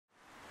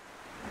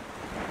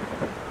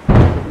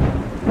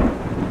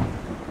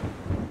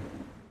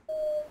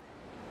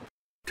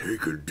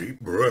Take a deep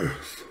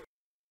breath.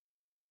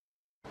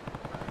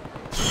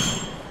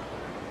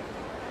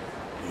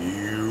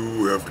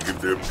 You have to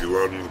give them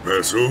Gilad the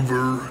pass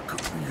over.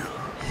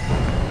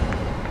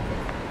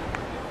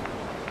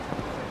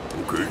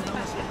 Okay.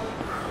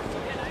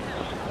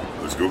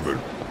 Let's go then.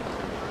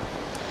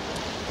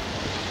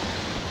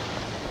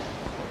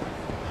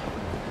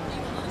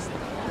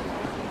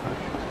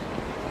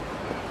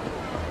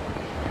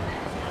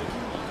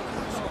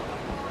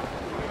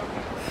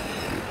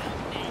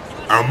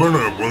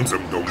 Once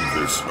I'm done with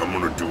this, I'm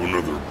gonna do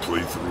another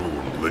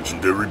playthrough on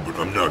Legendary, but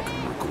I'm not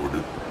gonna record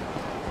it.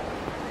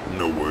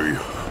 No way.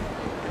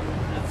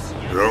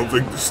 I don't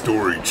think the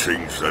story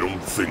changed. I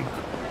don't think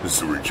the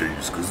story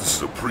changes, because this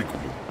is a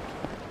prequel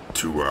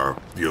to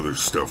the other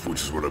stuff,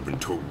 which is what I've been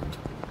told.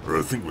 Or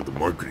I think what the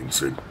marketing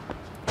said.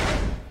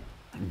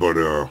 But,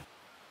 I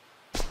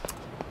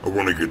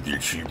want to get the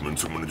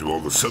achievements. I'm gonna do all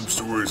the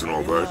sub-stories and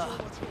all that.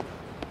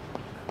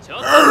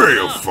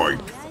 Area fight!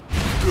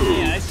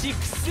 Good.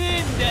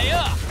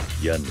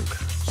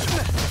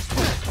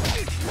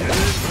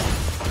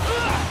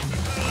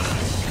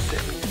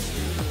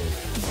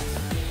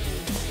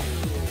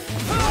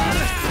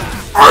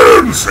 I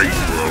didn't say you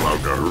were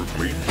allowed to hurt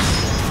me.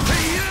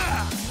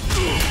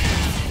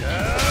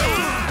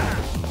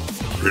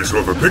 Okay, so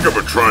if I pick up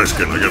a trash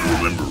can, I gotta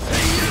remember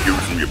it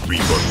gives me a B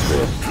button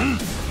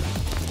prompt.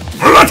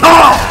 Malata!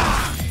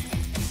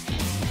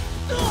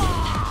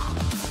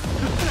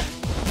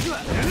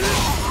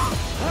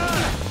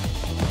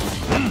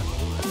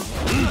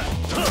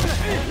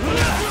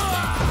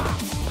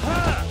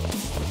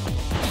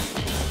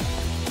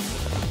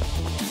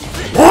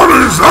 What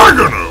is that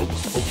gonna?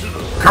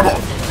 Come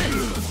on!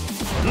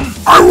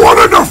 I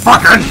wanted to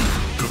fucking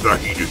do the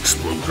heat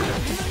explosion.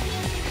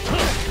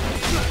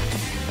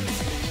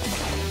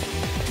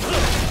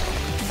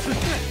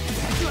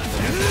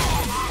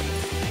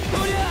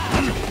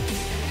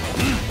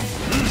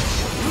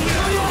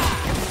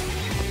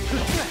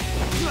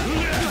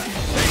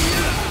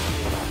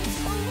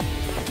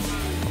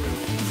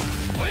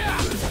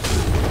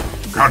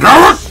 God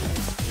damn it!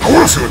 I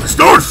want to see what this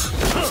does!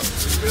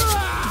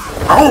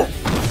 Ow!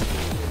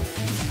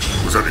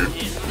 What's that here?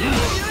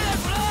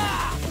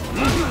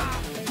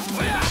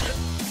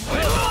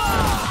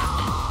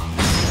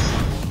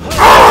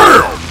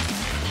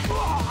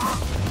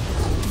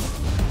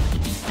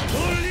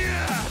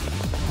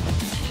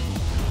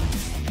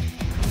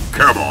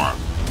 Come on!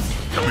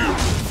 Come here!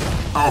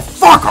 Oh,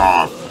 fuck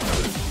off!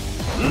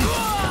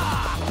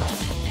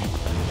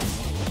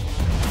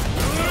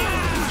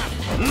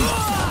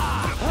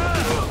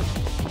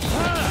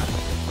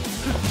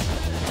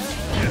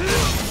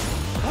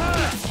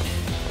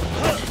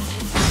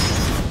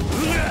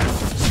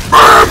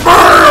 Bam,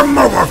 bam,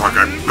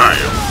 motherfucking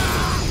bam!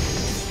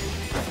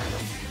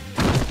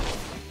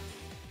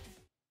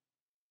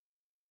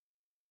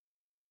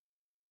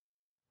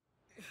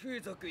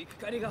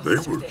 They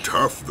were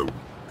tough though.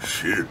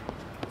 Shit.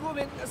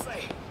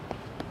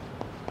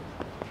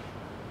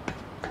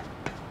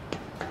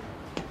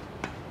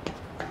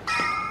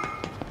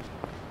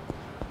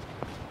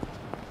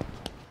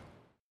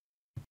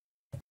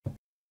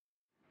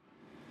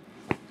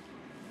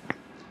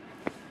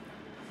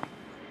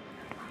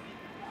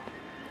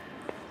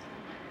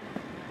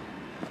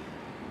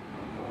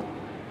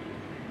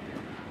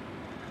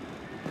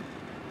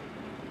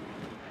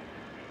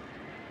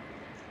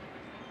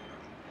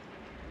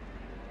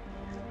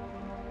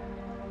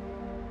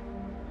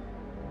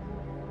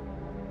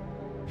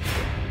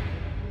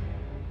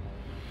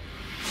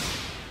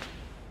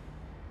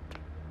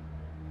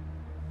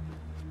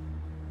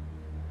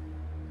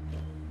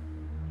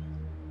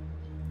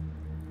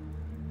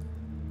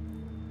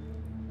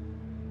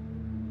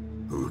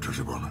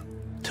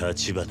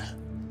 Tachibana.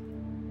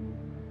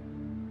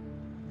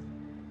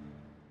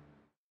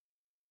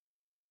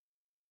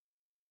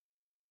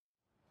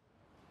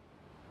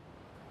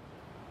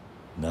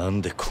な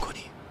んでここに？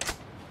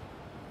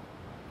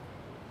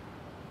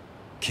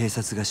警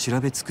察が調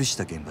べ尽くし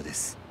た現場で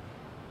す。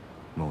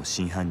もう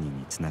真犯人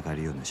につなが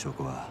るような証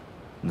拠は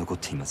残っ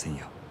ていません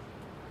よ。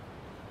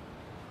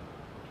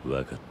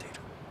分かっている。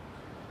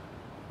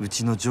う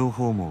ちの情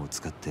報網を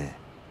使って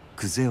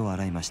クゼを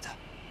洗いました。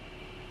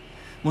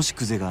もし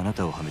クゼがあな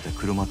たをはめた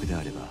黒幕で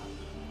あれば、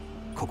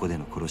ここで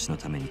の殺しの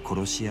ために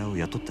殺し屋を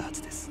雇ったは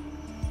ずです。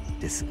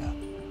ですが、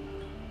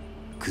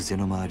クゼ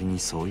の周りに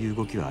そういう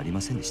動きはありま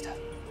せんでした。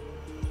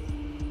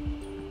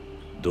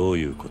どう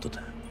いうこと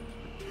だ？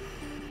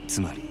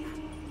つまり、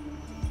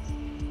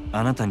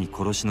あなたに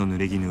殺しの濡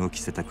れ衣を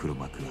着せた黒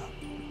幕は、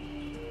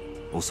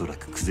おそら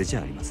くクゼじ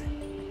ゃありません。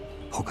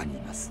他に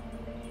います。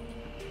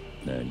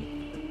何？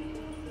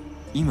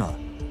今、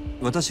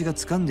私が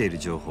掴んでいる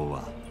情報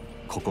は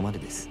ここまで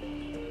です。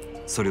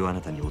それをあ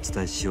なたにお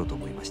伝えしようと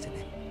思いまして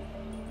ね。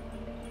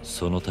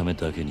そのため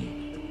だけ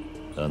に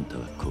あんた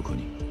はここ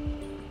に？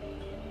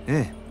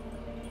ええ。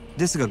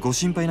ですがご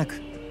心配なく、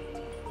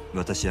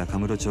私はカ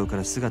ムロ町か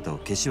ら姿を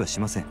消しはし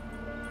ません。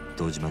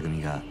堂島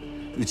組が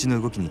うち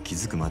の動きに気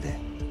づくまで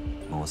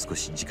もう少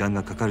し時間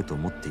がかかると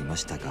思っていま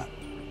したが、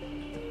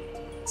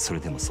それ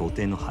でも想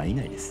定の範囲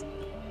内です。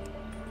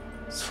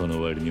そ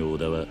の割に小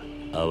田は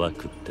淡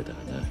くってたな。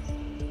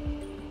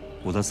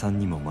小田さん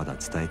にもまだ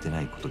伝えてな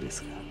いことで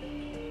すが、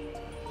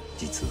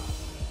実は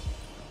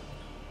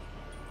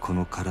こ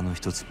の殻の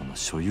一粒の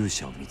所有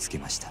者を見つけ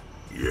ました。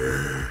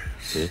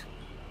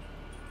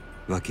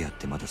訳あっ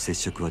てまだ接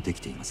触はでき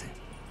ていません。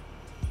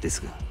で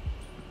すが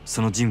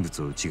その人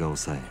物を内側を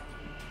押さえ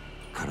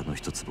殻の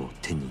一粒を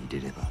手に入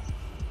れれば、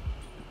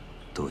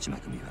堂島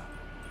組は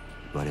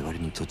我々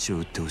に土地を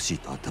売ってほしい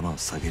と頭を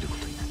下げるこ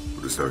とになる。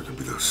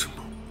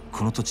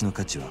この土地の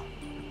価値は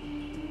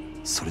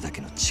それだけ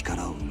の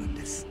力を生むん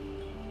です。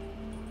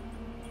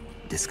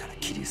ですから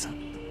桐生さん、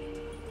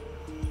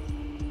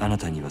あな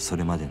たにはそ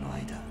れまでの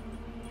間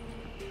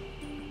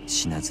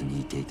死なず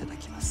にいていただ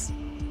きます。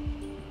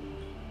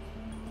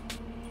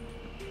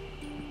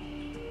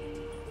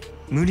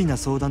無理な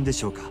相談で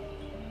しょうか。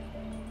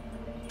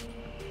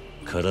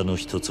殻の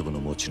一粒の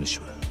持ち主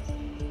は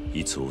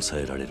いつ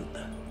抑えられるんだ。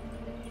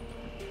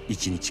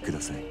1日くだ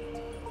さい。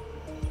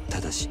た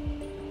だし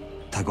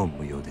他言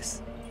無用で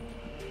す。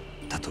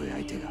たとえ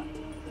相手が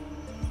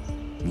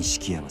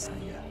錦山さん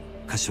や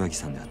柏木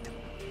さんであっても。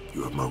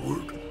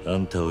あ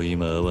んたを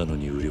今阿波野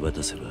に売り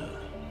渡せば、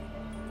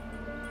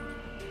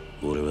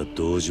俺は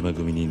堂島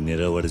組に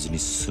狙われずに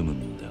済む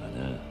んだが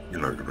な。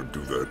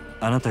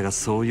あなたが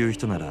そういう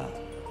人なら、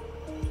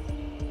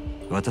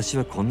私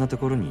はこんなと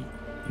ころに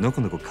の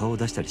このこ顔を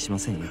出したりしま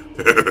せんよ。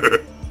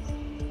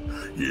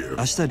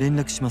明日連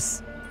絡しま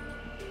す。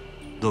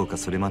どうか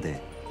それま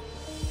で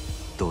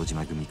堂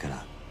島組か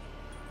ら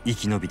生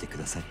き延びてく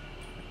ださい。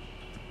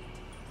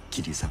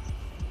桐生さん。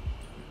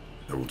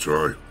I will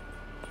try.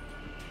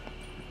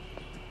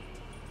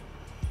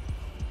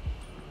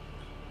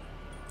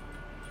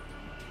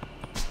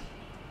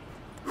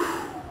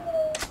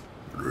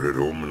 Better head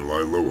home and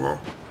lie low, huh?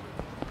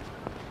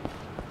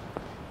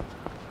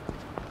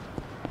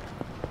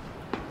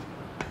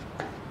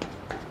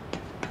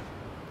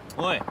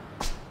 Oi.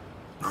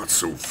 Not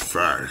so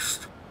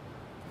fast.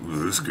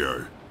 Who's this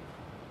guy?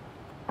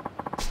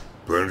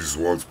 Plan just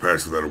walks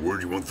past without a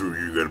word. You went through,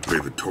 you gotta pay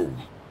the toll.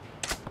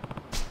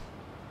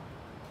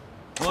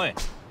 Oi.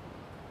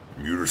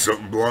 Mute or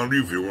something, Blondie,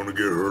 if you want to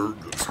get hurt.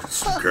 Let's get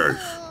some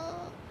cash.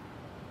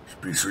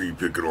 Just be sure you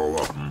pick it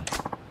all up,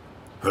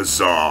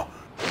 Huzzah!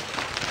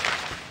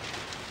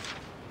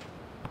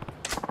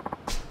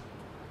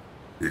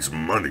 It's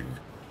money.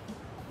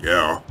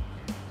 Yeah.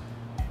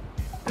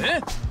 Eh?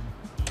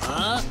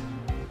 Huh?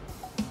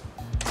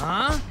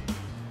 Huh?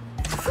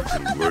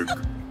 Freaking leg.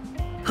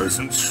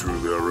 Peasants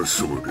surely are a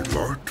sordid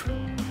lot.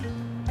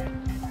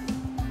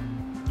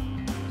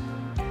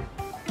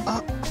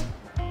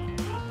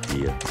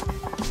 Yeah.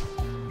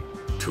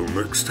 Till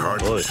next time,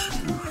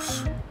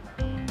 cheers.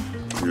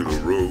 Near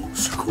the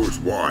rose, of course,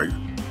 why?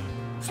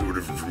 It's no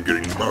different from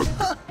getting mugged.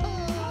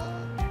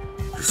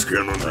 Just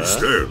can't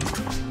understand.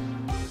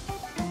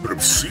 But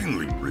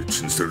obscenely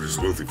rich instead of his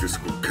wealthy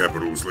physical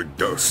capital is like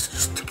dust,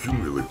 just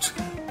accumulates.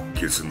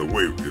 Gets in the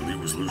way, really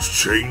was loose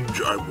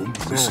change, I won't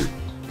miss it.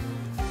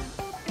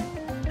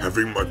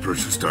 Having my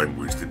precious time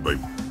wasted by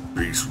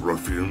base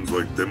ruffians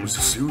like them is a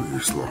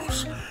serious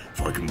loss.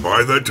 If I can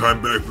buy that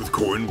time back with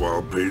coin, well,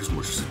 I'll pay as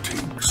much as it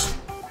takes.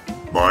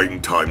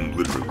 Buying time,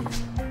 literally.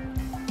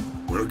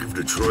 Well, I'll give it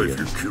a try if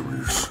you're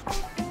curious.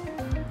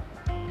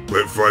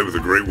 Let fly with a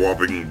great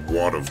whopping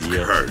wad of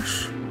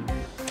cash.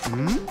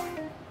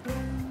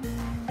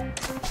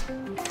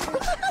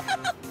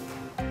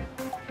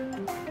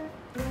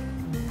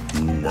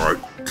 What?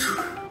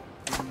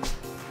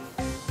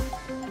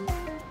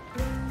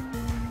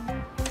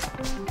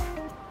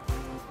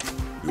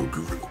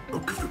 I'll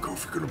give the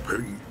coffee gonna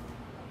pay.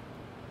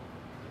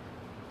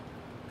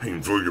 Hey,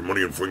 throw your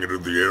money and fling it into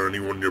the air.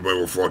 Anyone nearby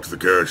will flock to the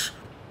cash.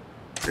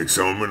 Next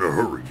time I'm in a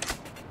hurry.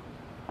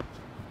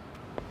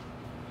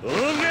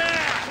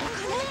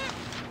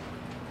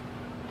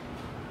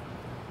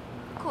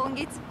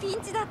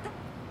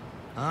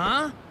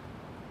 Huh?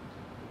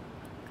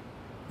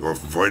 You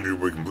often find your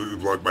way completely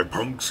blocked by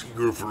punks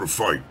eager for a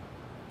fight.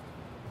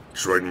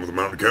 Striding with a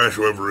mountain of cash,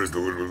 however, is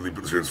deliberately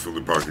put the chance to fill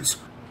their pockets.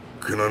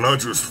 Can I not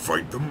just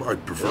fight them?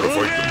 I'd prefer to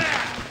fight them.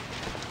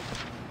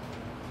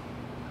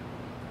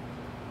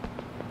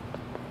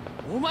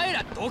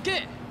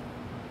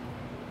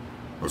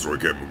 That's why I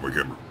can't move my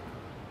camera.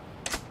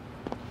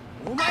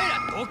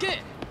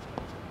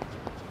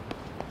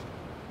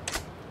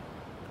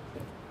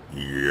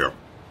 Yeah.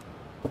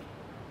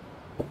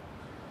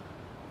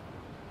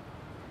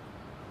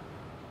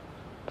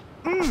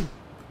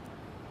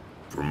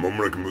 For a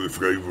moment I completely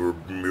forgot you were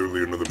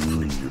merely another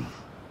plebeian.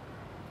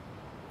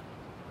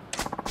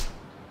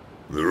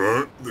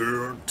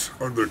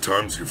 Aren't there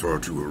times you're far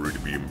too hurried to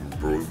be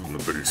embroiled in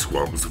the petty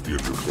squabbles of the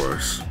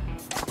underclass?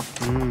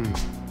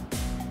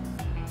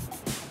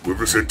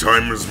 Whoever said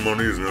time is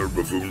money is never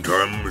buffoon.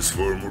 Time is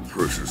far more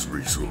precious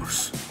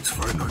resource. It's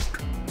finite.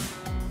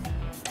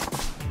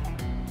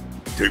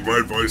 Take my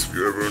advice, if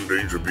you're ever in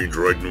danger of being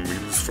dragged no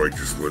means fight,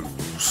 just let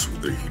loose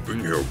with a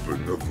heaping help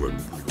and not let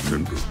legal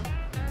tender.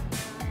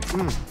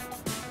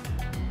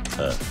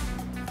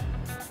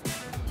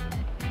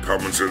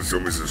 Common sense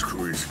told me this is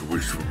crazy to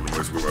wish for might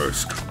as well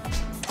ask.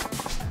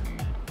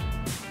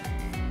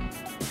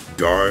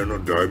 Die on a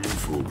diamond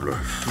full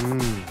glass.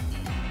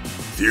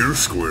 Theater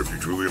Square, if you're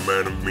truly a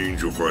man of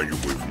means, you'll find your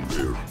way from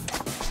there.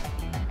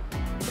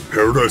 A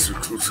paradise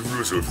exclusive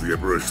reserved for the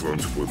upper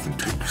echelons of wealth and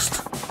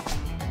taste.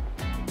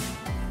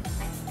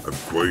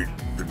 I've quite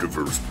the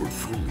diverse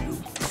portfolio.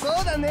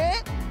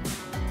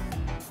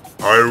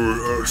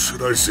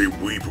 Should I say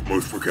we put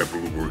most of our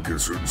capital to work in a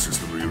certain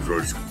system of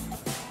yours?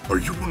 Are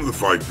you one of the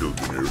 5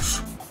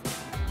 billionaires?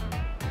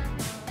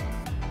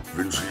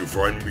 Eventually you'll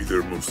find me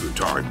there most of the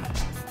time.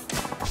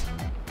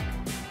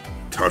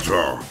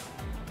 Ta-ta.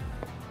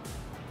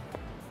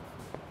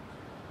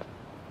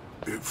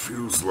 It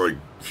feels like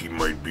he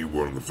might be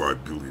one of the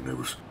 5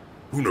 billionaires.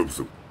 Who knows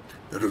though?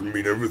 That doesn't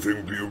mean everything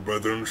will be over by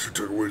then. I should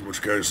take away as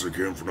much cash as I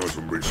can for now,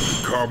 so I'm ready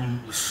for the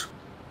commons.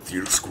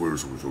 Theater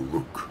Square's worth a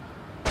look.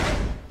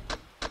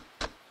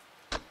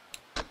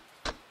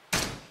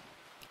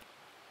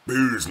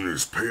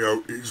 Business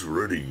payout is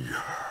ready.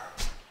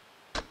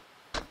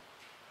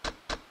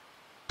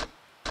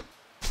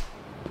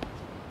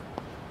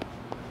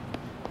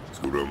 Let's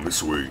go down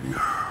this way.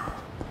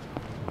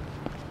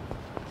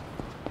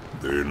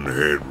 Then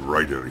head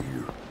right out of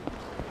here.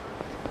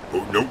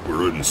 Oh, nope,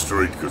 we're heading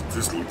straight because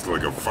this looks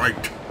like a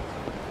fight.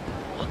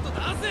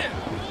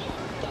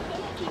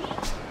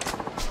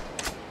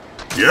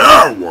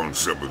 Yeah, I want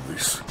some of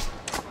this.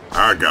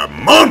 I got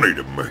money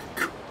to make.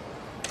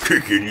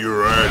 Kicking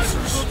your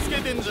asses.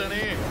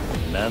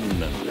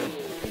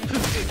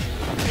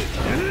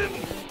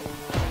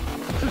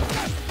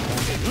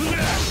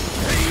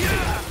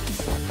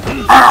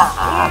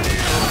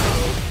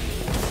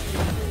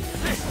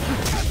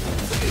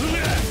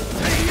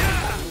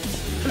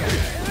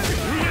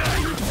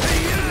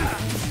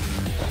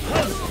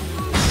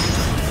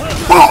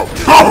 Boom!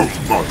 Boom!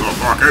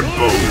 Motherfucking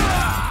boom!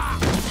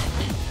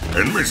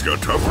 Enemies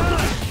got tougher.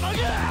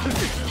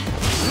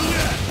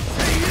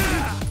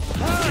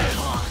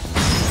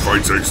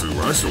 Fights actually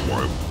last a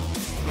while.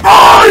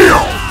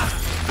 Fire!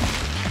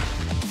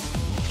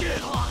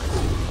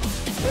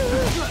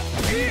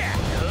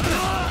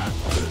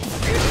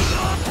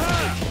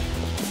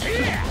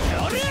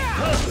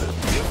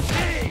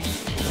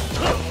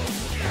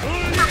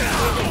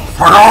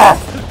 Fuck off!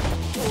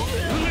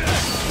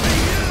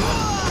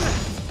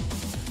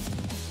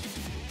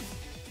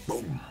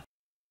 Boom.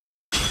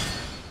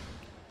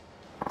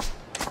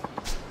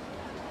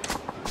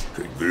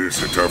 Take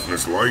this, a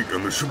toughness light,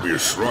 and there should be a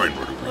shrine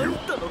right over here.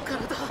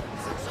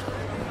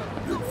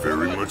 It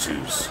very much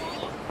is.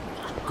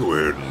 Go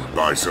ahead and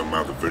buy something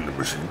out of the vending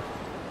machine.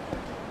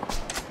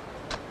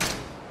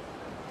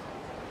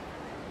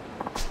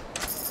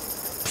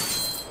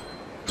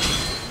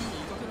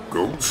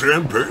 Gold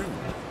champagne.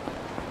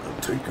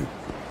 I'll take it.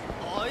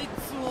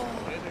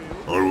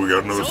 Oh, we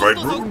got another fight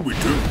brewing? We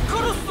do.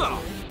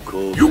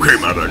 You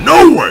came out of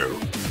nowhere!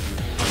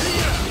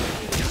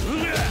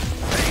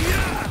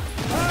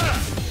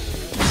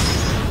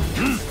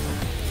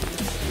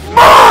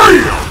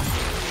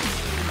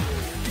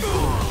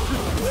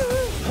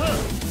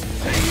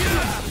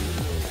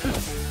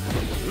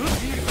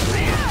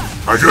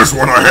 I just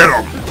want to hit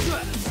him!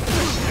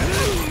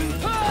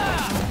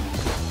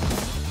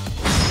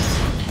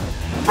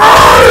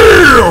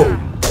 BAM!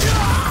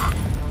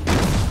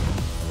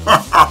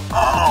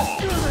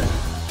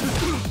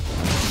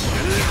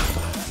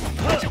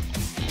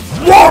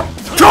 1,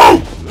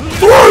 2,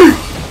 3!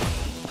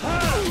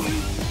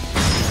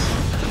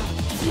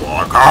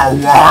 Waka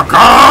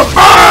waka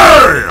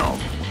bam!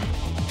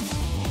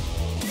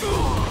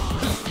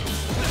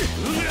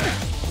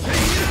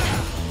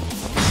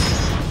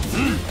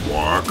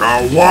 Waka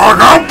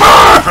waka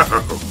bam!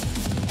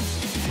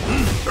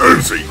 I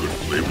didn't say you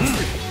couldn't play with me.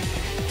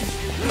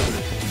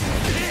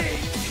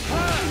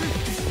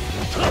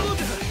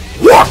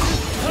 Waka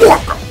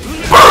waka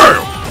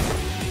bam!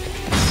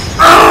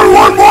 And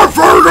one more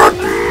for good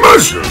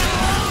mission!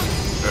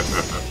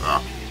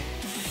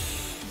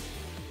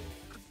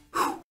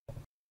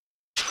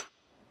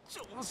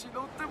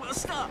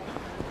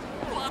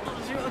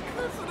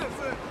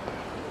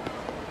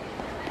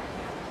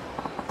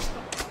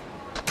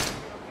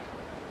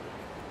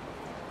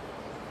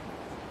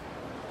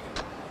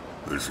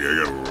 Let's see, I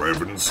got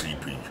 11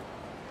 CP.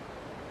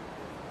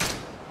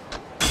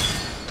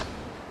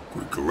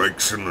 Quick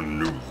collection and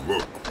new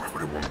look. Why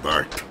would I want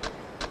that?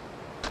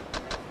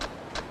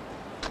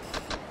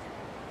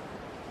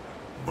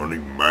 Money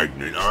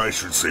magnet. I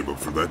should save up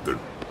for that then.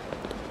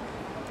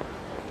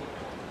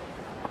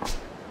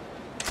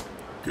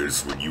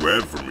 Guess what you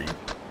have for me?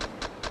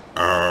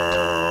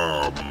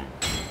 A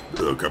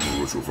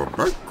couple of from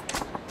back.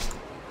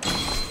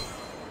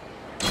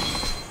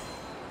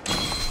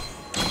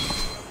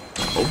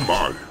 Oh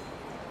my.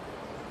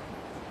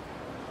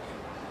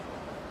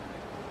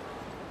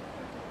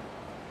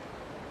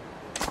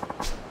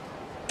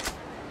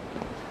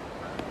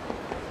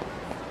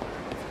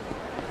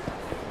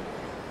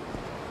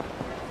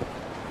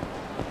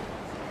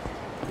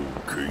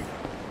 Okay.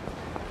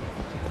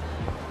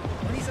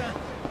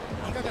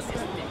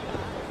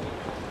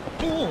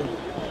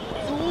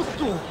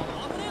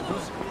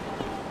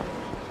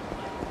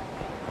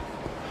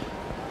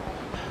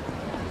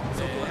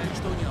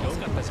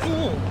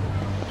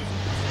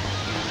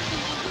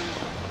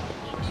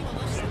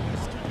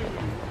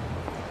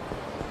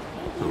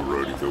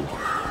 Alrighty though.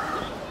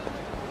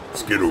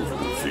 Let's get over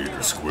to the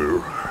theater square.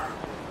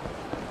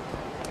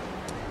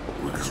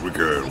 Quick as we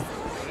can.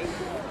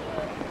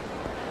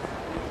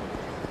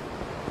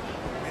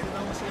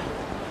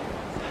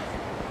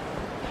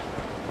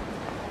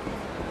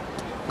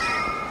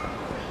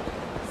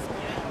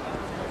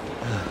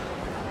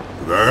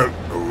 That,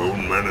 a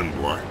lone man in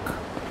black.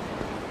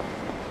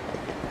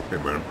 Hey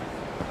man.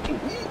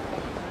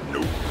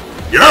 Nope.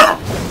 Yeah!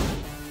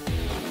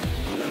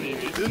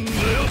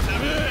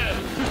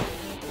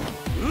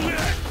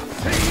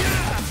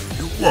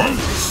 It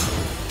was.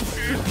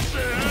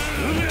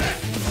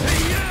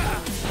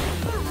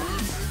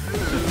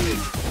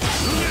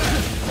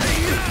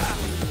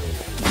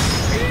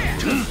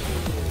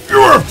 You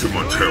have too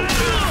much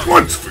health.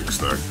 Let's fix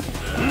that.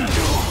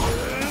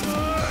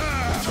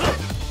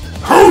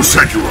 Who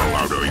said you were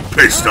allowed to be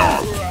pissed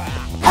off?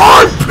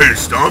 I'm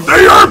pissed off,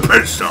 they are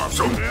pissed off,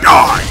 so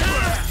die!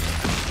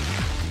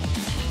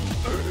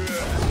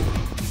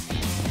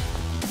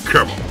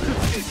 Come on.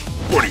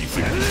 What do you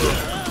think you're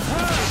doing?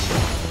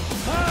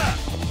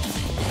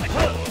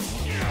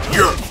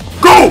 You're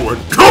going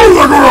to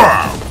the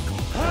ground!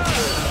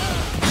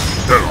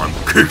 Then I'm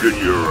kicking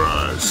your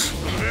ass.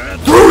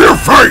 Through your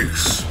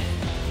face!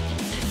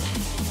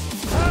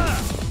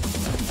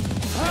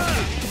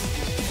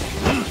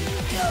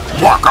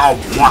 Waka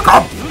waka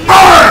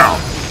BAM!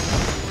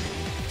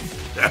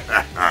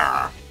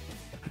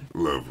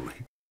 Lovely.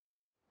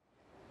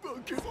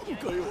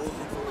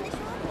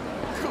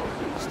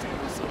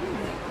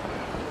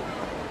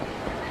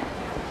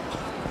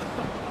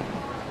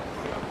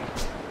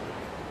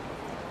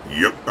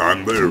 Yep,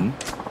 I'm there.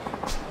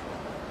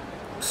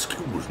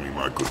 Excuse me,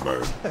 my good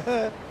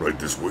man. Right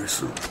this way,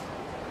 sir.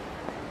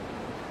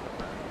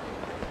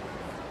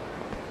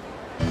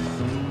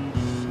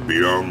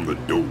 Beyond the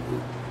door.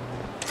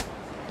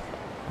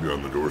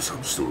 Beyond the door,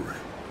 some story.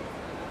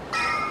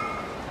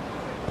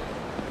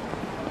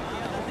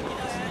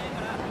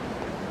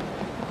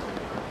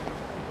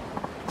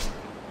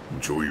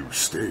 Enjoy your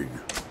stay.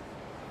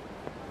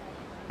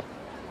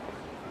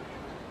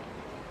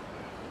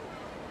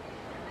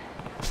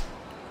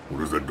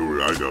 What is that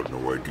door? I got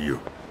no idea.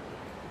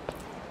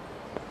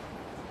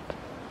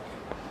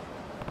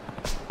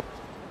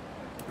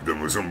 There's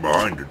definitely something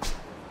behind it.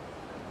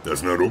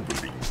 That's not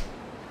opening.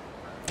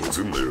 What's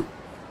in there?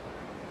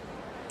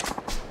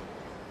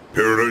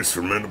 Paradise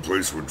for men, a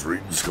place where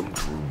dreams come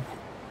true.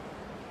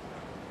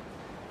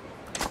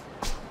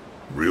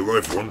 Real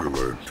life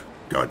wonderland.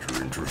 Got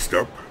your interest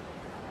up?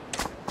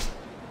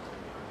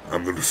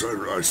 I'm the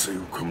decider. I say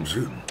who comes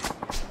in.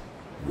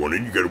 One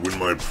in, you gotta win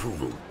my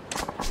approval.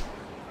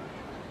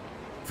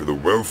 For the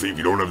wealthy, if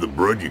you don't have the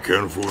bread, you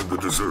can't afford the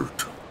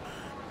dessert.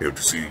 You have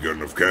to see you got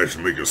enough cash to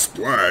make a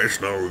splash.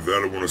 Not only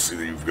that, I want to see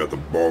that you've got the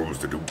balls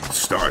to do it with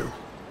style.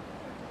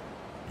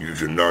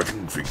 Use your noggin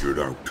and figure it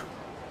out.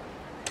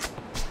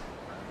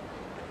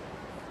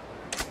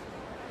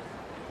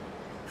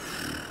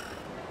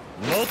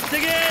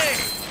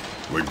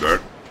 Like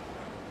that.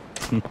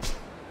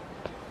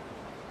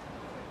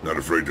 Not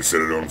afraid to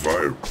set it on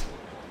fire.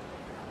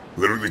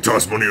 Literally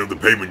toss money on the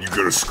pavement, you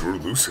gotta screw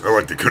loose. I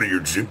like the cut of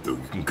your jib though,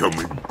 you can come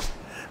in.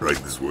 Right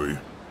this way.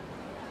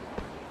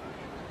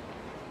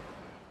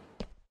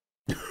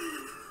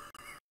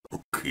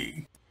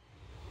 Okay.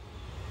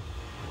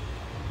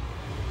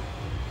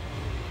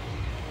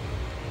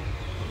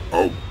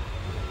 Oh.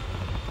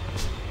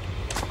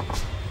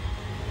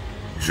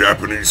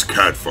 Japanese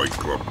catfight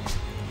club.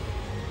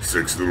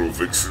 6 little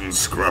vixens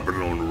scrapping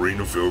on an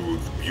arena filled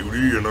with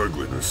beauty and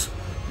ugliness.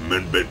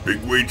 Men bet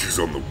big wages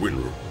on the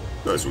winner.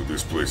 That's what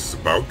this place is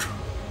about.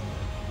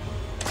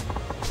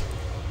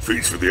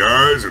 Feast for the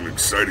eyes and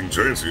exciting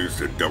chances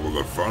to double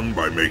the fun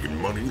by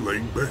making money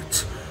laying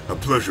bets. A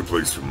pleasure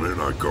place for men,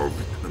 I call it,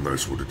 and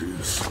that's what it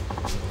is.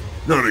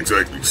 Not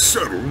exactly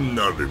subtle,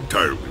 not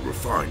entirely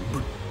refined,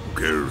 but who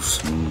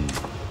cares?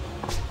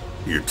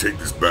 Here, take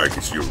this back,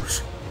 it's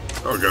yours.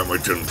 I got my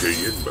 10k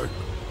yen back.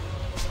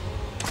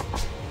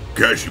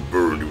 Cash you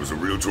burned, it was a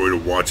real joy to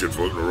watch it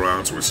floating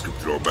around, so I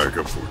scooped it all back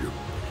up for you.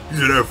 You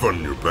should have fun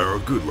in your pal.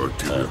 Good luck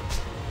to you.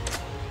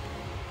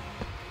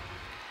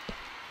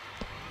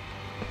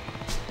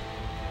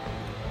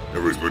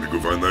 Everybody's better go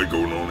find that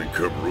going on in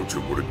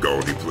Kamurocho. What a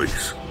gaudy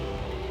place.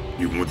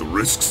 Even with the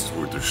risks, it's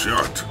worth a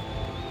shot.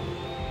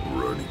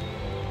 Alrighty.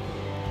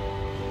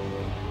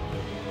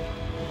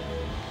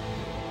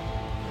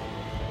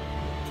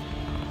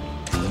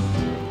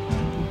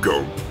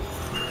 Go.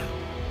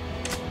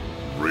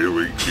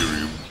 Really,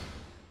 Kiryu?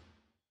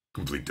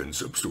 Complete 10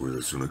 sub-story,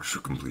 that's an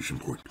extra completion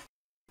point.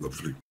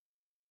 Lovely.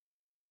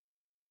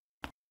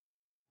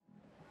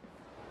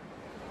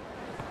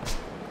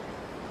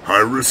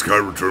 High risk, high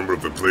return, but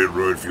if I play it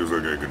right, it feels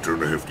like I can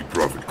turn a hefty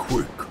profit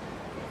quick.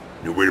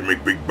 New way to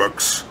make big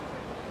bucks?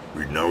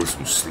 Read now is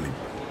some sleep.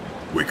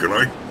 Wait, can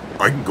I?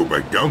 I can go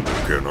back down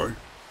there, can't I?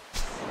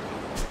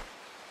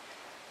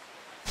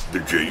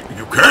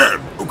 You can!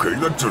 Okay,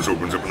 that just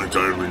opens up an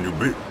entirely new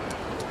bit.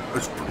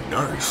 That's pretty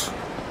nice.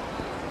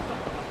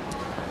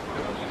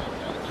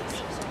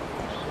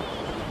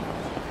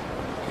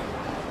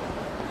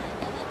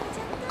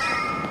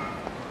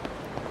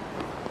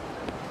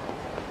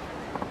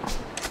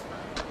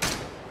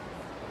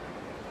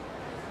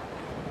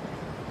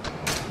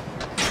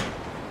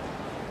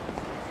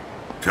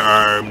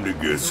 Time to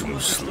get some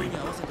sleep.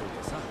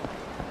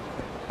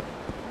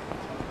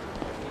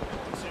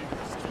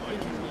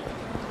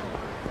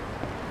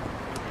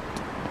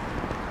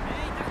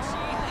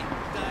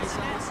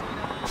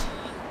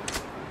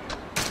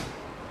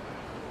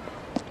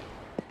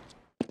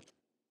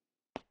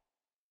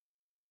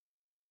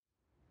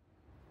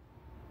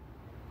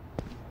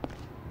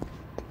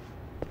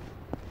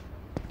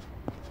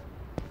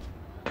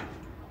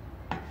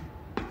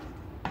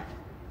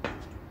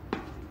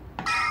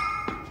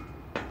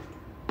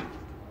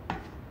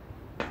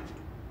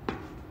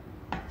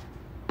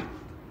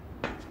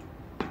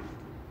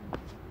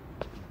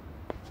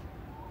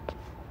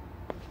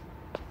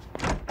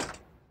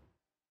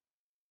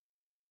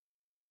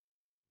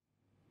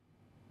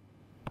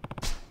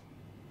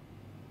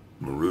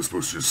 Am I really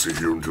supposed to just sit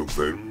here until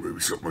then? Maybe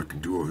something I can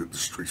do. I'll hit the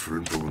streets for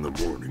info in the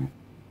morning.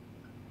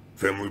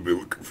 Family will be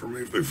looking for me.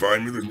 If they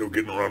find me, there's no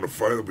getting around a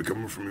fight. They'll be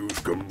coming for me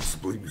with guns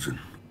blazing.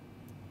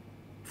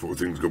 Before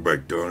things go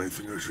back down,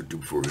 anything I should do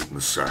before hitting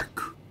the sack?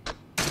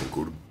 I'll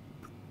go to...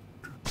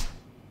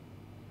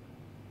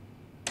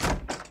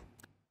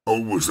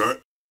 Oh, was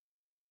that?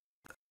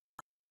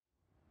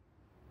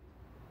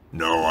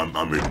 No,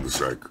 I'm hitting the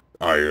sack.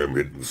 I am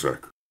hitting the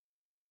sack.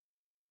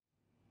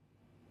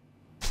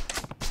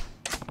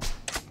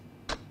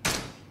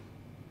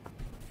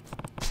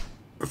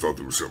 I thought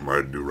there was something I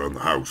had to do around the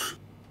house.